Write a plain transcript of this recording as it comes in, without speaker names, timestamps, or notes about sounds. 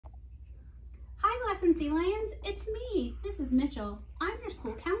lesson, Sea Lions. It's me, Mrs. Mitchell. I'm your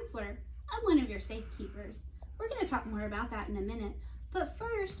school counselor. I'm one of your safekeepers. We're going to talk more about that in a minute. But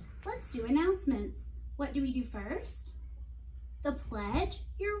first, let's do announcements. What do we do first? The pledge?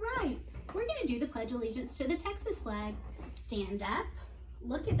 You're right. We're going to do the Pledge Allegiance to the Texas flag. Stand up,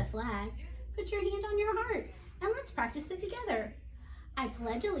 look at the flag, put your hand on your heart, and let's practice it together. I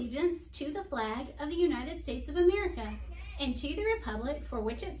pledge allegiance to the flag of the United States of America and to the republic for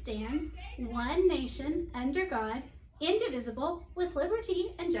which it stands, one nation, under God, indivisible, with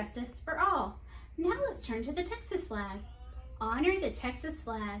liberty and justice for all. Now let's turn to the Texas flag. Honor the Texas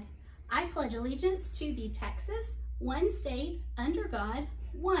flag. I pledge allegiance to the Texas, one state, under God,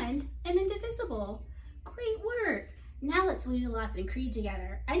 one and indivisible. Great work. Now let's lead the Lawson Creed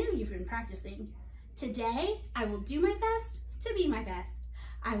together. I know you've been practicing. Today, I will do my best to be my best.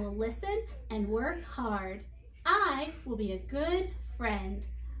 I will listen and work hard. I will be a good friend.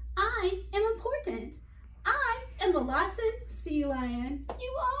 I am important. I am the Lawson Sea Lion.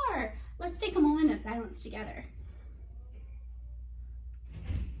 You are. Let's take a moment of silence together.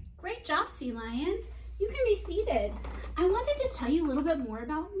 Great job, Sea Lions. You can be seated. I wanted to tell you a little bit more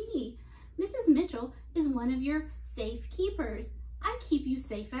about me. Mrs. Mitchell is one of your safekeepers. I keep you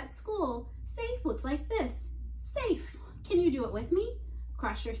safe at school. Safe looks like this. Safe. Can you do it with me?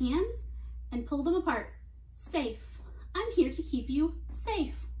 Cross your hands and pull them apart. Safe. I'm here to keep you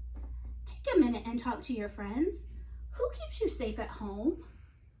safe. Take a minute and talk to your friends. Who keeps you safe at home?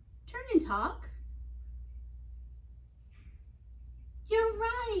 Turn and talk. You're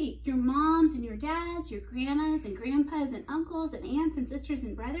right. Your moms and your dads, your grandmas and grandpas and uncles and aunts and sisters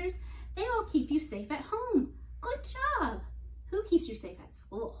and brothers, they all keep you safe at home. Good job. Who keeps you safe at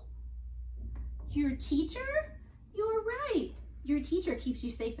school? Your teacher? You're right. Your teacher keeps you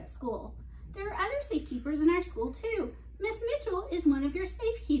safe at school. There are other safekeepers in our school too. Miss Mitchell is one of your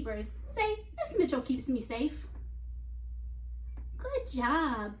safekeepers. Say, Miss Mitchell keeps me safe. Good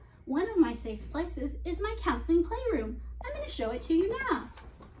job. One of my safe places is my counseling playroom. I'm going to show it to you now.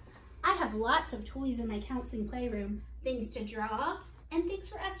 I have lots of toys in my counseling playroom, things to draw and things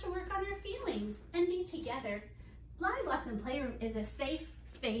for us to work on our feelings and be together. Bly Lawson Playroom is a safe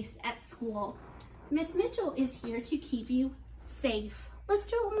space at school. Miss Mitchell is here to keep you safe. Let's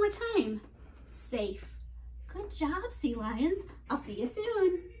do it one more time. Safe. Good job, Sea Lions. I'll see you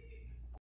soon.